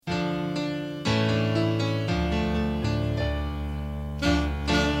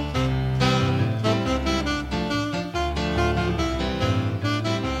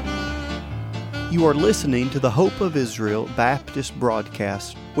You are listening to the Hope of Israel Baptist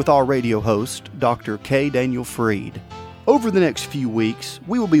broadcast with our radio host, Dr. K. Daniel Freed. Over the next few weeks,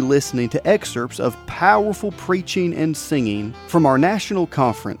 we will be listening to excerpts of powerful preaching and singing from our national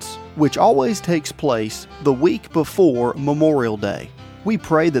conference, which always takes place the week before Memorial Day. We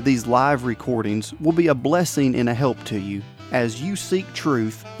pray that these live recordings will be a blessing and a help to you as you seek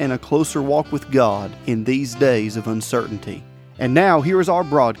truth and a closer walk with God in these days of uncertainty. And now, here is our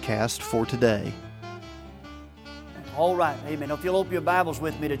broadcast for today. All right, amen. If you'll open your Bibles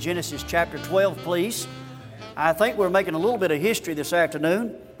with me to Genesis chapter 12, please. I think we're making a little bit of history this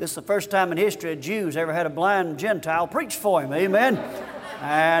afternoon. This is the first time in history a Jew's ever had a blind Gentile preach for him, amen.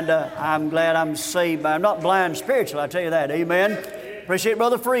 And I'm glad I'm saved by, I'm not blind spiritually, I tell you that, amen. Appreciate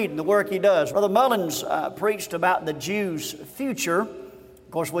Brother Freed and the work he does. Brother Mullins preached about the Jews' future.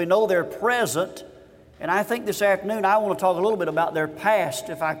 Of course, we know their present. And I think this afternoon I want to talk a little bit about their past,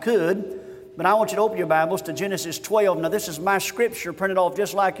 if I could. But I want you to open your Bibles to Genesis 12. Now, this is my scripture printed off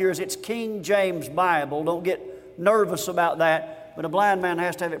just like yours. It's King James Bible. Don't get nervous about that. But a blind man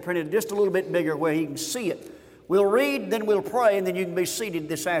has to have it printed just a little bit bigger where he can see it. We'll read, then we'll pray, and then you can be seated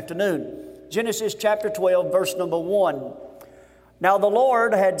this afternoon. Genesis chapter 12, verse number 1. Now the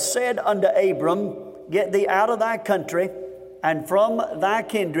Lord had said unto Abram, Get thee out of thy country, and from thy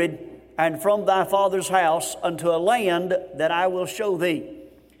kindred, and from thy father's house unto a land that I will show thee.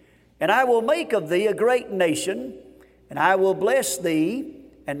 And I will make of thee a great nation, and I will bless thee,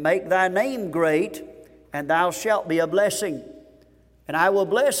 and make thy name great, and thou shalt be a blessing. And I will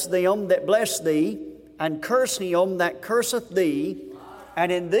bless them that bless thee, and curse him that curseth thee,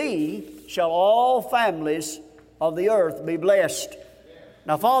 and in thee shall all families of the earth be blessed.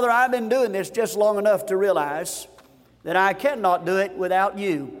 Now, Father, I've been doing this just long enough to realize that I cannot do it without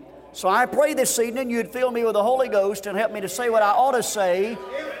you. So I pray this evening you'd fill me with the Holy Ghost and help me to say what I ought to say,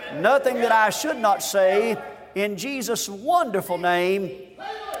 nothing that I should not say, in Jesus' wonderful name,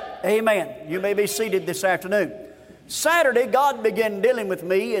 amen. You may be seated this afternoon. Saturday, God began dealing with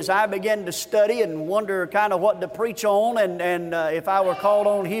me as I began to study and wonder kind of what to preach on and if I were called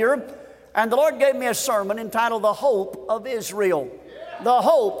on here. And the Lord gave me a sermon entitled The Hope of Israel. The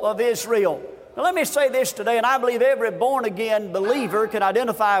Hope of Israel. Now let me say this today, and I believe every born-again believer can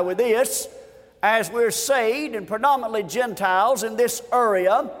identify with this, as we're saved, and predominantly Gentiles in this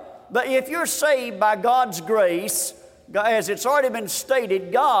area. But if you're saved by God's grace, as it's already been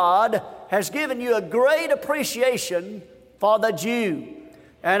stated, God has given you a great appreciation for the Jew.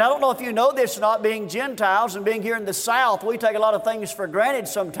 And I don't know if you know this or not, being Gentiles and being here in the South, we take a lot of things for granted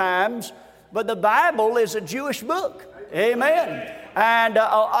sometimes, but the Bible is a Jewish book. Amen. And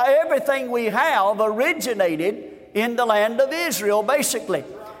everything we have originated in the land of Israel, basically.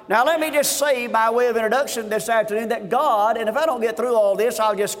 Now, let me just say by way of introduction this afternoon that God, and if I don't get through all this,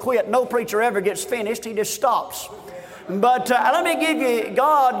 I'll just quit. No preacher ever gets finished. He just stops. But let me give you,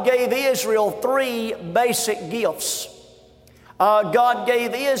 God gave Israel three basic gifts. God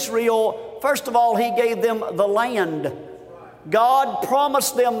gave Israel, first of all, He gave them the land. God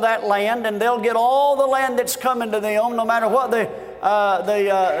promised them that land, and they'll get all the land that's coming to them, no matter what the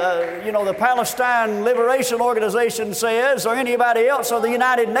Palestine Liberation Organization says, or anybody else, or the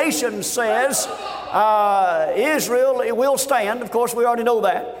United Nations says. Israel will stand. Of course, we already know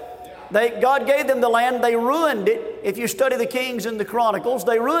that. God gave them the land. They ruined it. If you study the Kings and the Chronicles,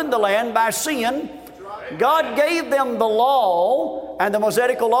 they ruined the land by sin. God gave them the law, and the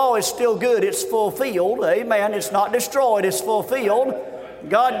Mosaical law is still good. It's fulfilled. Amen. It's not destroyed. It's fulfilled.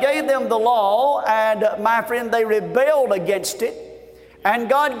 God gave them the law, and my friend, they rebelled against it. And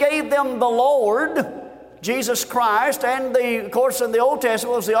God gave them the Lord, Jesus Christ, and of course in the Old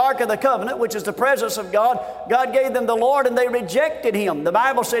Testament was the Ark of the Covenant, which is the presence of God. God gave them the Lord, and they rejected Him. The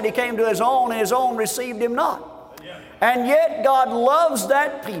Bible said He came to His own, and His own received Him not. And yet God loves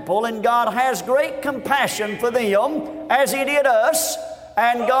that people, and God has great compassion for them, as He did us.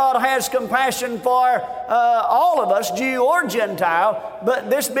 And God has compassion for all of us, Jew or Gentile. But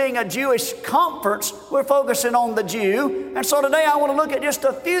this being a Jewish conference, we're focusing on the Jew. And so today I want to look at just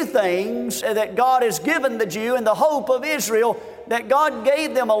a few things that God has given the Jew and the hope of Israel, that God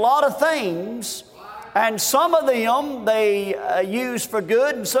gave them a lot of things. And some of them they used for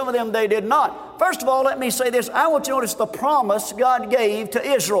good, and some of them they did not. First of all, let me say this. I want you to notice the promise God gave to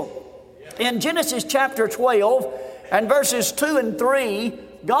Israel. In Genesis chapter 12 and verses 2 and 3,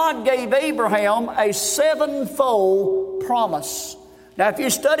 God gave Abraham a sevenfold promise. Now, if you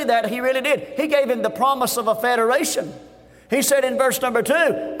study that, He really did. He gave him the promise of a federation. He said in verse number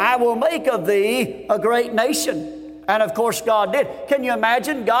 2, I will make of thee a great nation. And of course God did. Can you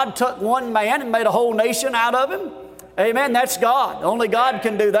imagine? God took one man and made a whole nation out of him. Amen. That's God. Only God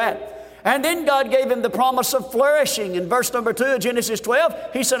can do that. And then God gave him the promise of flourishing. In verse number 2 of Genesis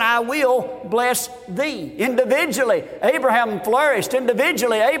 12, He said, I will bless thee. Individually, Abraham flourished.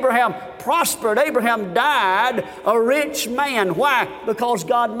 Individually, Abraham prospered. Abraham died a rich man. Why? Because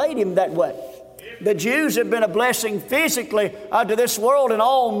God made him that way. The Jews have been a blessing physically to this world in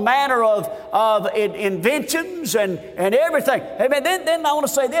all manner of inventions and everything. Amen. Then I want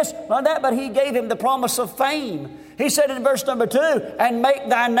to say this on that, but He gave him the promise of fame. He said in verse number 2, and make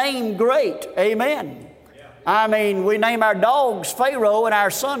thy name great. Amen. I mean, we name our dogs Pharaoh and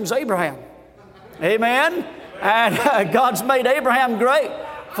our sons Abraham. Amen. And God's made Abraham great.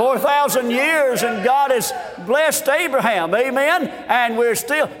 4,000 years and God has blessed Abraham. Amen. And we're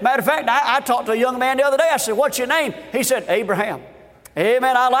still, matter of fact, I talked to a young man the other day. I said, what's your name? He said, Abraham.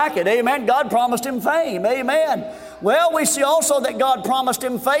 Amen. I like it. Amen. God promised him fame. Amen. Well, we see also that God promised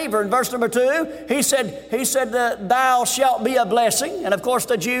him favor. In verse number 2, He said, thou shalt be a blessing. And of course,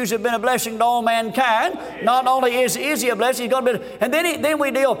 the Jews have been a blessing to all mankind. Not only is He a blessing, He's going to be. And then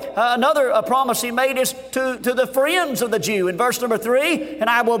we deal, another promise He made is to the friends of the Jew. In verse number 3, and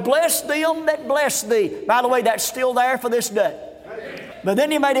I will bless them that bless thee. By the way, that's still there for this day. But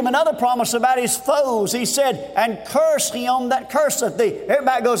then He made him another promise about his foes. He said, and curse him that curseth thee.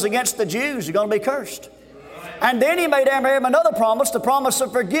 Everybody goes against the Jews, you're going to be cursed. And then He made Abraham another promise, the promise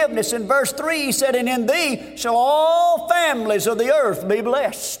of forgiveness. In verse 3, He said, and in thee shall all families of the earth be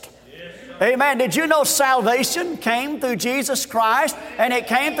blessed. Amen. Did you know salvation came through Jesus Christ and it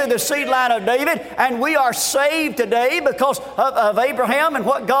came through the seed line of David? And we are saved today because of Abraham and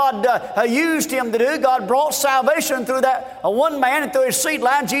what God used him to do. God brought salvation through that one man and through his seed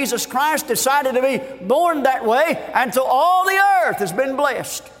line. Jesus Christ decided to be born that way. And so all the earth has been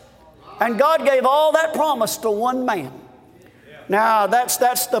blessed. And God gave all that promise to one man. Now,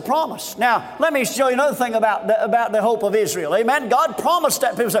 that's the promise. Now, let me show you another thing about the hope of Israel. Amen. God promised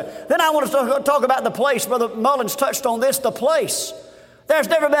that. Then I want to talk about the place. Brother Mullins touched on this, the place. There's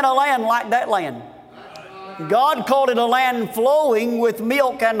never been a land like that land. God called it a land flowing with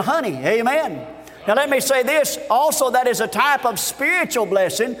milk and honey. Amen. Now, let me say this. Also, that is a type of spiritual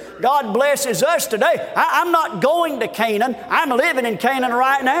blessing. God blesses us today. I'm not going to Canaan. I'm living in Canaan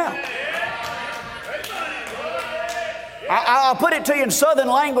right now. I'll put it to you in Southern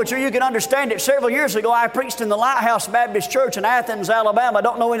language or you can understand it. Several years ago, I preached in the Lighthouse Baptist Church in Athens, Alabama. I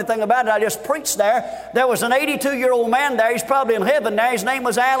don't know anything about it. I just preached there. There was an 82-year-old man there. He's probably in heaven now. His name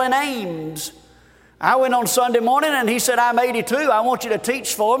was Alan Ames. I went on Sunday morning and he said, I'm 82. I want you to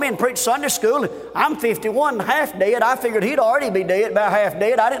teach for me and preach Sunday school. I'm 51, half dead. I figured he'd already be dead, about half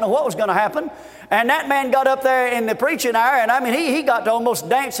dead. I didn't know what was going to happen. And that man got up there in the preaching hour, and I mean, he got to almost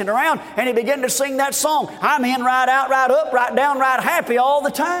dancing around, and he began to sing that song. I'm in, right out, right up, right down, right happy all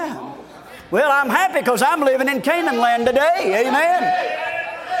the time. Well, I'm happy because I'm living in Canaan land today. Amen.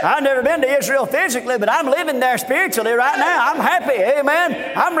 I've never been to Israel physically, but I'm living there spiritually right now. I'm happy.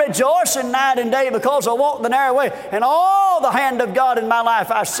 Amen. I'm rejoicing night and day because I walk the narrow way, and all the hand of God in my life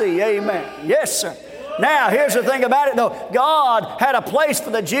I see. Amen. Yes, sir. Now, here's the thing about it, though. God had a place for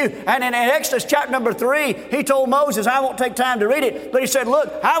the Jew. And in Exodus chapter number 3, He told Moses, I won't take time to read it, but He said,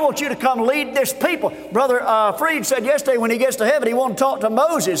 look, I want you to come lead this people. Brother Freed said yesterday when he gets to heaven, he won't talk to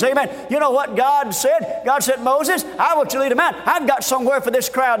Moses. Amen. You know what God said? God said, Moses, I want you to lead them out. I've got somewhere for this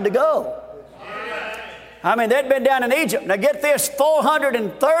crowd to go. I mean, they'd been down in Egypt. Now, get this,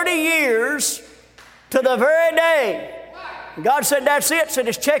 430 years to the very day. God said, that's it. Said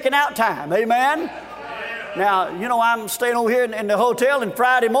it's checking out time. Amen. Now, you know, I'm staying over here in the hotel, and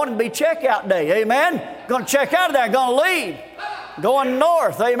Friday morning will be checkout day. Amen. Going to check out of there. Going to leave. Going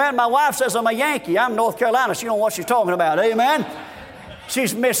north. Amen. My wife says I'm a Yankee. I'm North Carolina. She don't know what she's talking about. Amen.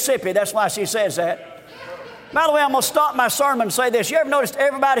 She's Mississippi. That's why she says that. By the way, I'm going to stop my sermon and say this. You ever noticed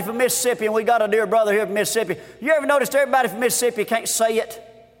everybody from Mississippi, and we got a dear brother here from Mississippi, you ever noticed everybody from Mississippi can't say it?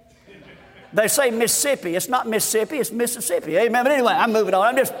 They say Mississippi. It's not Mississippi, it's Mississippi. Amen. But anyway, I'm moving on.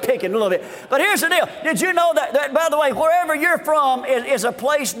 I'm just picking a little bit. But here's the deal. Did you know that by the way, wherever you're from is a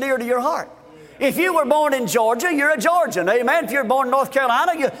place near to your heart? If you were born in Georgia, you're a Georgian. Amen. If you're born in North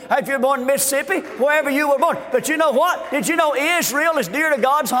Carolina, if you're born in Mississippi, wherever you were born. But you know what? Did you know Israel is dear to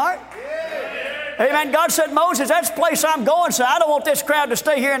God's heart? Amen. God said, Moses, that's the place I'm going. So I don't want this crowd to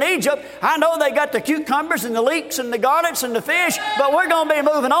stay here in Egypt. I know they got the cucumbers and the leeks and the garnets and the fish, but we're going to be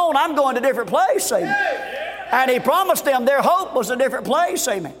moving on. I'm going to a different place. Amen. And He promised them their hope was a different place.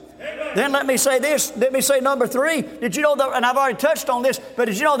 Amen. Then let me say this. Let me say number 3. Did you know that, and I've already touched on this, but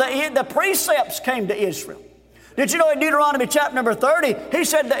did you know that the precepts came to Israel? Did you know in Deuteronomy chapter number 30, he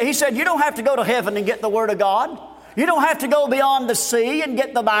said you don't have to go to heaven and get the Word of God. You don't have to go beyond the sea and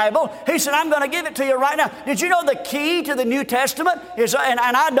get the Bible. He said, I'm going to give it to you right now. Did you know the key to the New Testament is, and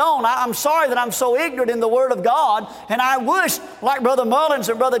I don't, I'm sorry that I'm so ignorant in the Word of God, and I wish, like Brother Mullins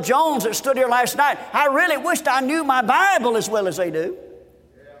and Brother Jones that stood here last night, I really wished I knew my Bible as well as they do.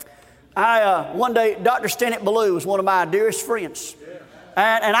 One day, Dr. Stennett Ballou was one of my dearest friends.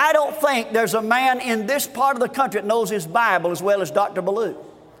 And I don't think there's a man in this part of the country that knows his Bible as well as Dr. Ballou.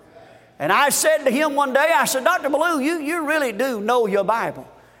 And I said to him one day, I said, Dr. Ballou, you really do know your Bible.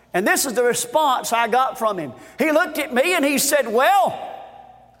 And this is the response I got from him. He looked at me and he said, well,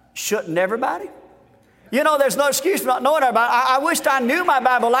 shouldn't everybody? You know, there's no excuse for not knowing our Bible. I wished I knew my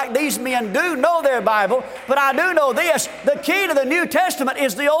Bible like these men do know their Bible, but I do know this. The key to the New Testament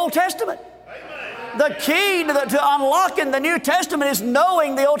is the Old Testament. The key to unlocking the New Testament is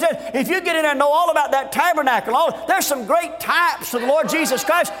knowing the Old Testament. If you get in there and know all about that tabernacle, there's some great types of the Lord Jesus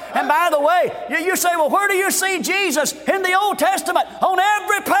Christ. And by the way, you say, well, where do you see Jesus? In the Old Testament, on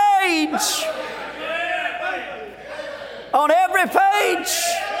every page. On every page.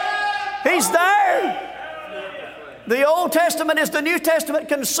 He's there. The Old Testament is the New Testament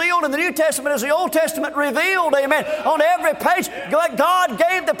concealed, and the New Testament is the Old Testament revealed. Amen. On every page, God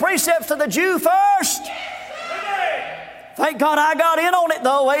gave the precepts to the Jew first. Thank God I got in on it,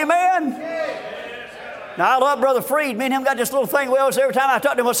 though. Amen. Now, I love Brother Freed. Me and him got this little thing we always, every time I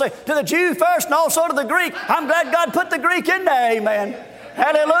talk to him, we'll say, to the Jew first and also to the Greek. I'm glad God put the Greek in there. Amen.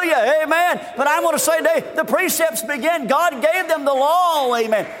 Hallelujah, amen. But I want to say today, the precepts begin. God gave them the law,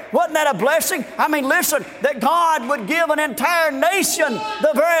 amen. Wasn't that a blessing? I mean, listen, that God would give an entire nation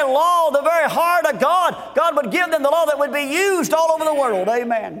the very law, the very heart of God. God would give them the law that would be used all over the world,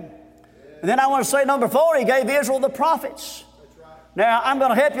 amen. And then I want to say number 4, He gave Israel the prophets. Now, I'm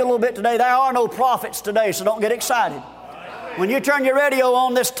going to help you a little bit today. There are no prophets today, so don't get excited. When you turn your radio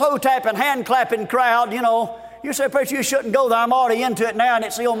on, this toe-tapping, hand-clapping crowd, you know, you say, preacher, you shouldn't go there. I'm already into it now, and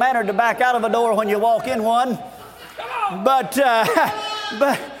it's ill mannered to back out of a door when you walk in one. But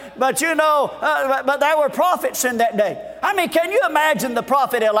you know, but there were prophets in that day. I mean, can you imagine the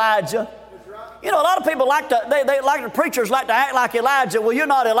prophet Elijah? You know, a lot of people like to, preachers like to act like Elijah. Well, you're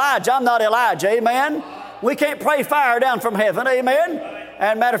not Elijah. I'm not Elijah. Amen. We can't pray fire down from heaven. Amen.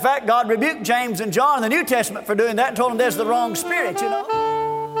 And matter of fact, God rebuked James and John in the New Testament for doing that and told them there's the wrong spirit, you know.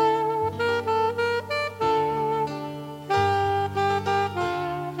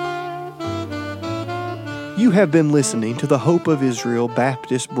 You have been listening to the Hope of Israel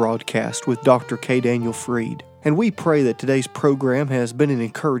Baptist broadcast with Dr. K. Daniel Freed, and we pray that today's program has been an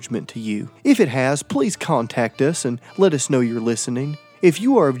encouragement to you. If it has, please contact us and let us know you're listening. If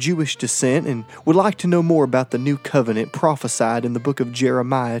you are of Jewish descent and would like to know more about the new covenant prophesied in the book of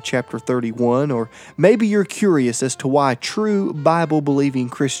Jeremiah chapter 31, or maybe you're curious as to why true Bible-believing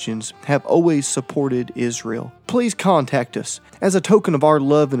Christians have always supported Israel, please contact us. As a token of our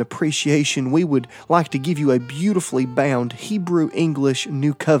love and appreciation, we would like to give you a beautifully bound Hebrew-English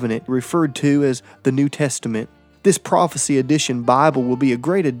New Covenant referred to as the New Testament. This Prophecy Edition Bible will be a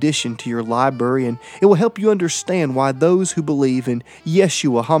great addition to your library, and it will help you understand why those who believe in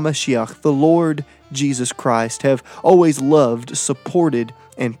Yeshua HaMashiach, the Lord Jesus Christ, have always loved, supported,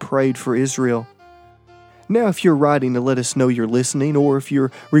 and prayed for Israel. Now, if you're writing to let us know you're listening, or if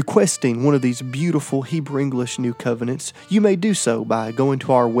you're requesting one of these beautiful Hebrew-English New Covenants, you may do so by going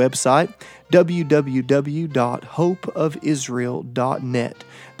to our website, www.hopeofisrael.net.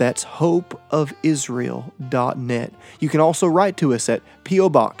 That's hopeofisrael.net. You can also write to us at P.O.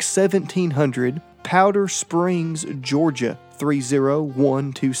 Box 1700, Powder Springs, Georgia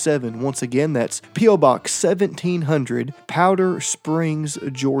 30127. Once again, that's P.O. Box 1700, Powder Springs,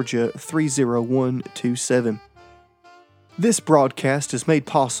 Georgia 30127. This broadcast is made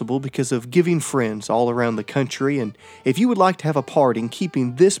possible because of giving friends all around the country, and if you would like to have a part in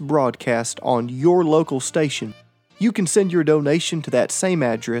keeping this broadcast on your local station, you can send your donation to that same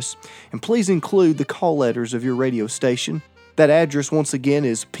address, and please include the call letters of your radio station. That address, once again,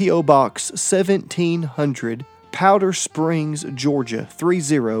 is P.O. Box 1700, Powder Springs, Georgia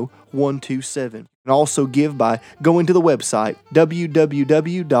 30127. And also give by going to the website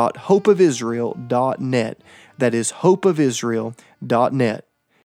www.hopeofisrael.net. That is hopeofisrael.net.